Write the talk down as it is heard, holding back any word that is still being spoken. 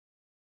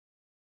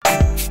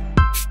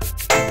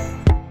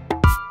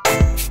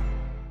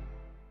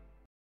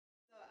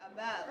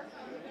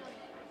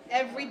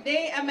Every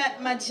day I'm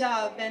at my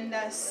job and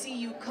I see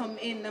you come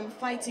in. I'm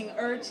fighting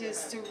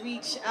urges to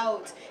reach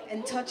out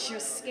and touch your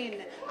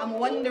skin. I'm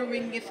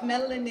wondering if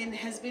melanin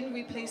has been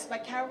replaced by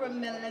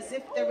caramel, as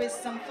if there is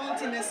some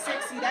fountain of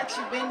sexy that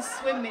you've been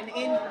swimming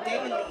in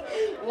daily.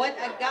 What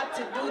I got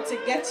to do to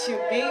get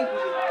your baby?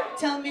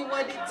 Tell me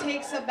what it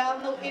takes,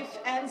 about no ifs,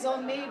 ands, or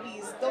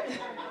maybes.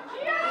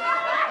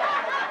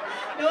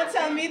 Don't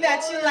tell me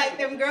that you like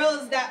them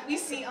girls that we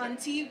see on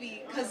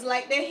TV, cause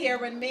like their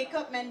hair and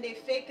makeup, man, they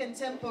fake and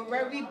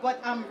temporary,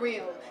 but I'm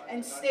real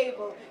and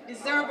stable,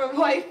 deserve a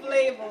wife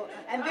label.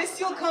 And this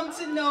you'll come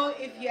to know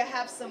if you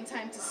have some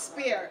time to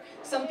spare.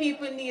 Some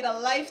people need a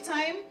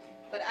lifetime,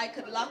 but I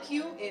could lock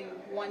you in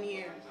 1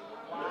 year.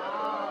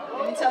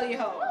 Let me tell you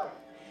how.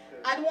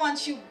 I'd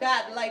want you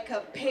bad like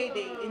a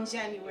payday in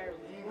January.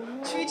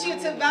 Treat you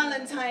to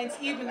Valentine's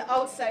even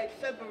outside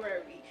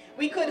February.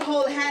 We could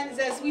hold hands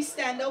as we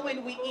stand out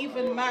when we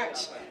even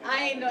march.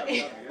 I ain't no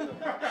April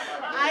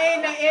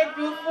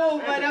Fool,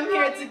 but I'm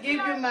here to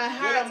give you my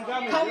heart.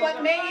 Come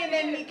what may, and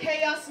any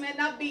chaos may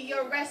not be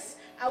your rest.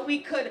 And we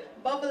could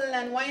bubble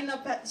and wind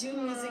up at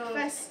June Music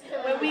Fest.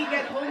 When we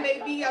get home,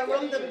 maybe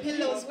around the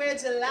pillows where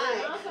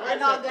July.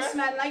 And August,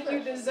 man, like you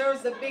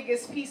deserves the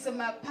biggest piece of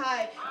my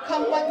pie.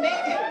 Come what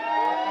may.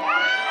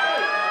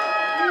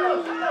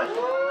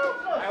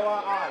 I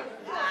want all.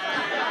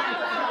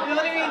 You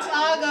only reach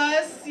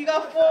August. You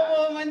got 4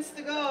 more months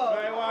to go.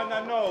 I want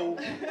to know.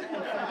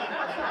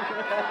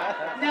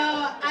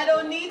 Now, I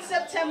don't need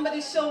September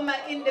to show my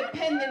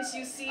independence,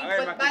 you see,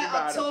 but by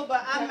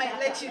October, I might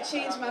let you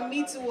change my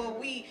me to a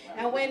we.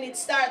 And when it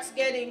starts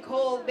getting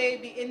cold,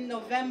 baby, in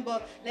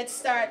November, let's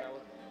start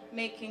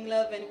making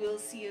love and we'll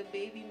see a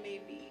baby,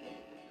 maybe.